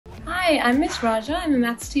Hi, I'm Miss Rajah. I'm a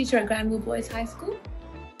maths teacher at Granville Boys High School.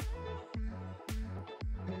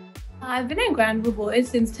 I've been at Granville Boys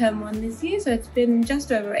since term 1 this year, so it's been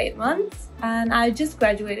just over 8 months, and I just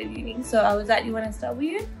graduated uni, so I was at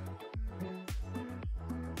UNSW.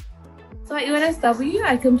 So at UNSW,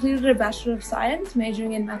 I completed a Bachelor of Science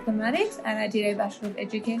majoring in Mathematics, and I did a Bachelor of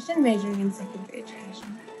Education majoring in Secondary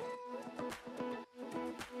Education.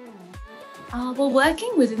 Well,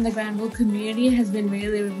 working within the Granville community has been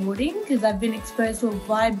really rewarding because I've been exposed to a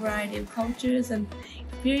wide variety of cultures and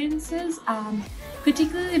experiences,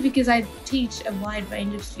 particularly because I teach a wide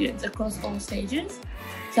range of students across all stages.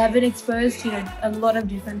 So I've been exposed to a lot of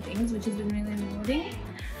different things, which has been really rewarding.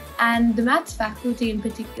 And the maths faculty in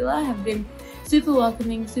particular have been super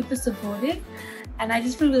welcoming, super supportive, and I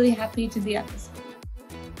just feel really happy to be at the school.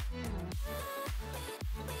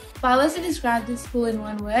 If I was to describe this school in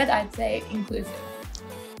one word, I'd say inclusive.